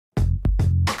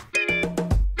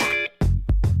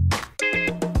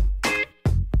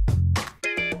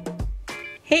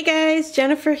Hey guys,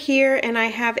 Jennifer here, and I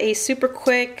have a super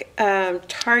quick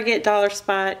Target, Dollar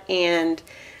Spot, and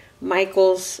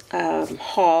Michael's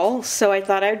haul. So I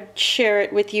thought I'd share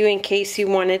it with you in case you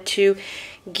wanted to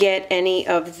get any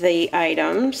of the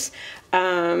items.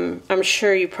 I'm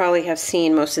sure you probably have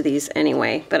seen most of these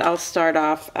anyway, but I'll start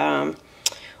off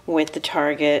with the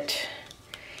Target.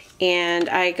 And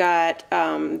I got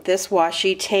this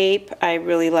washi tape. I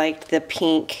really liked the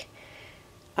pink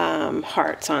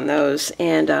hearts on those,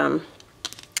 and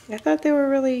I thought they were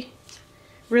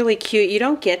really cute. You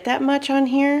don't get that much on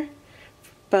here,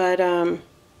 but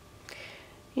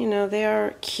you know, they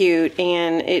are cute,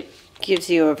 and it gives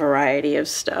you a variety of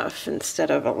stuff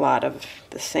instead of a lot of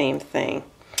the same thing.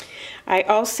 I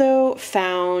also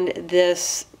found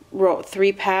this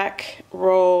 3-pack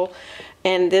roll,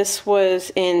 and this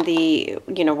was in the,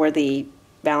 you know, where the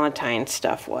Valentine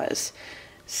stuff was.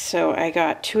 So I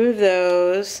got 2 of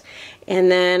those,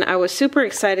 and then I was super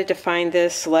excited to find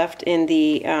this left in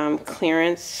the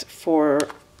clearance for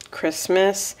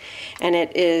Christmas, and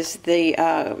it is the,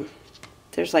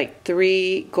 there's like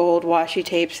 3 gold washi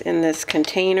tapes in this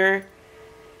container,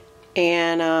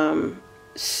 and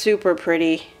super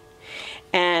pretty.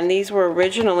 And these were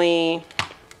originally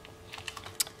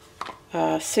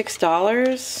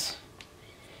 $6,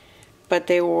 but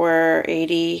they were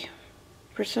 80%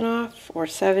 off, or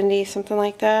 70, something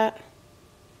like that.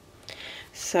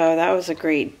 So that was a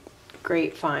great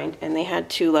find, and they had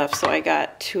 2 left, so I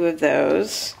got 2 of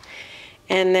those.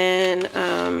 And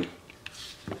then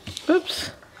oops,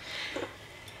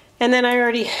 and then I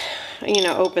already, you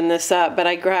know, opened this up, but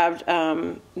I grabbed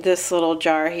this little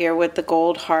jar here with the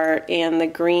gold heart and the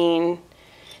green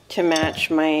to match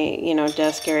my, you know,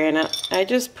 desk area, and I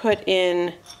just put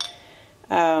in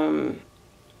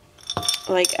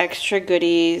like extra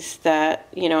goodies that,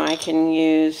 you know, I can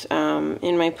use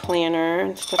in my planner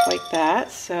and stuff like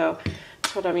that. So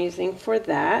that's what I'm using for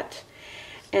that.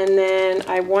 And then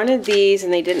I wanted these,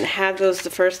 and they didn't have those the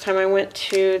first time I went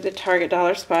to the Target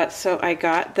Dollar Spot, so I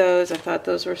got those. I thought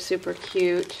those were super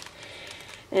cute.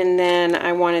 And then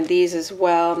I wanted these as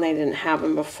well, and they didn't have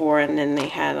them before, and then they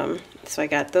had them. So I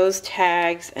got those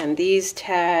tags and these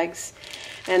tags.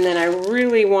 And then I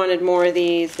really wanted more of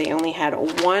these. They only had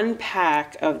 1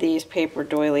 pack of these paper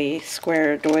doily,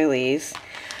 square doilies.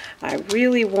 I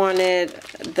really wanted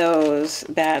those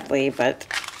badly, but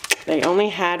they only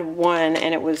had 1,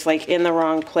 and it was like in the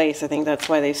wrong place. I think that's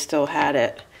why they still had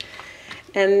it.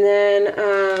 And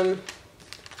then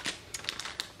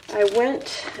I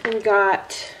went and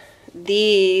got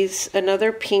these,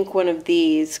 another pink one of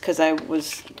these, because I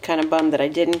was kind of bummed that I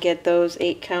didn't get those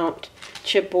 8-count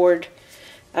chipboard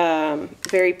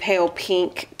very pale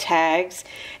pink tags.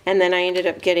 And then I ended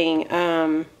up getting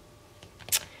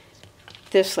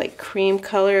this like cream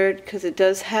colored, because it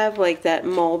does have like that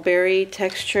mulberry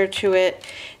texture to it,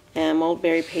 and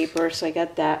mulberry paper, so I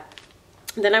got that.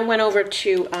 Then I went over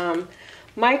to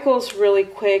Michael's really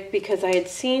quick, because I had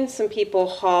seen some people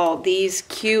haul these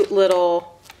cute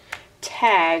little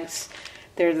tags.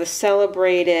 They're the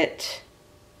Celebrate It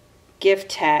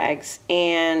gift tags,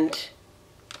 and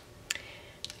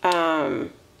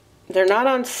they're not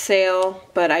on sale,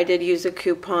 but I did use a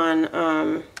coupon,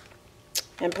 and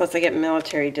plus I get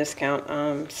military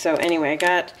discount. So anyway, I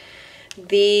got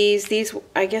these,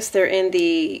 I guess they're in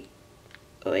the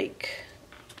like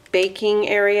baking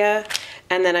area,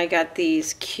 and then I got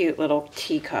these cute little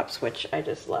teacups, which I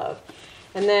just love.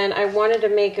 And then I wanted to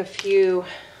make a few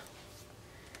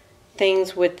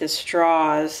things with the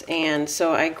straws, and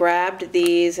so I grabbed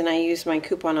these, and I used my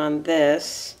coupon on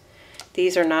this.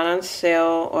 These are not on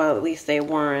sale, or at least they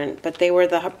weren't, but they were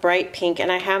the bright pink, and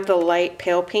I have the light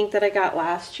pale pink that I got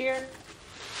last year.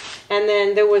 And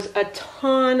then there was a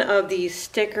ton of these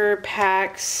sticker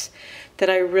packs that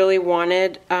I really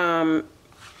wanted,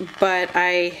 but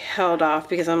I held off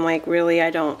because I'm like, really, I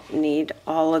don't need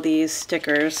all of these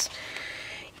stickers.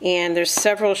 And there's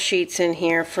several sheets in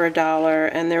here for $1,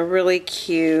 and they're really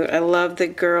cute. I love the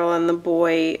girl and the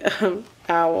boy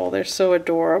owl. They're so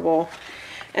adorable.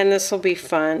 And this will be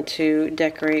fun to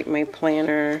decorate my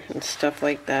planner and stuff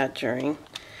like that during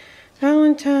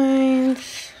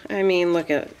Valentine's. I mean, look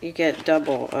at, you get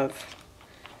double of,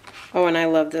 oh, and I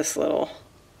love this little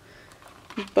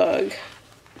bug.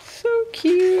 So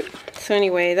cute. So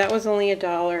anyway, that was only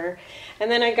 $1. And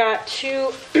then I got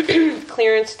 2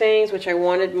 clearance things, which I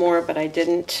wanted more, but I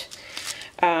didn't,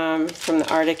 from the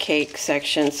Art Cake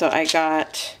section. So I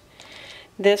got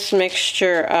this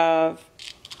mixture of,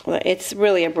 well, it's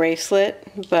really a bracelet,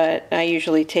 but I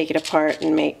usually take it apart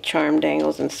and make charm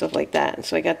dangles and stuff like that. And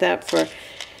so I got that for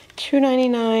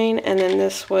 $2.99, and then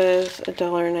this was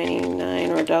 $1.99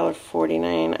 or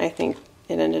 $1.49, I think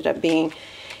it ended up being.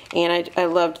 And I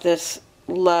loved this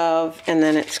love, and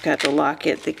then it's got the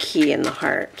locket, the key, and the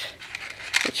heart,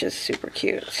 which is super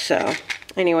cute. So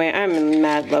anyway, I'm in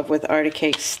mad love with Arctic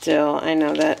Cakes still. I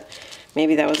know that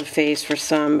maybe that was a phase for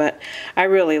some, but I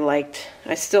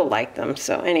still like them.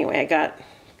 So anyway, I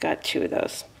got 2 of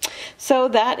those. So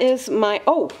that is my,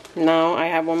 oh, no, I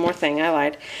have one more thing. I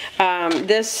lied.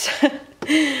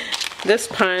 This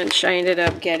punch I ended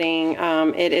up getting,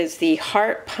 it is the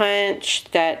heart punch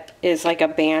that is like a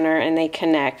banner and they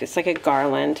connect. It's like a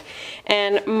garland.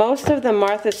 And most of the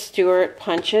Martha Stewart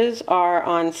punches are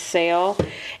on sale.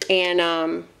 And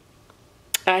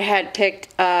I had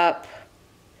picked up,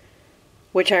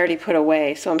 which I already put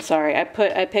away, so I'm sorry. I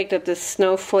picked up the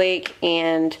snowflake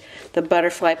and the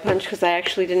butterfly punch because I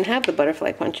actually didn't have the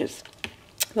butterfly punches,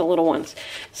 the little ones.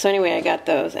 So anyway, I got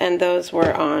those, and those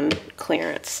were on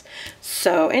clearance.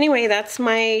 So anyway, that's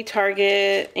my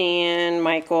Target and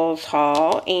Michael's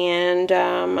haul, and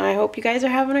I hope you guys are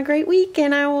having a great week,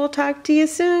 and I will talk to you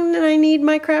soon. And I need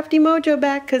my crafty mojo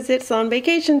back because it's on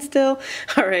vacation still.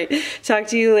 All right, talk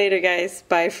to you later, guys.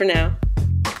 Bye for now.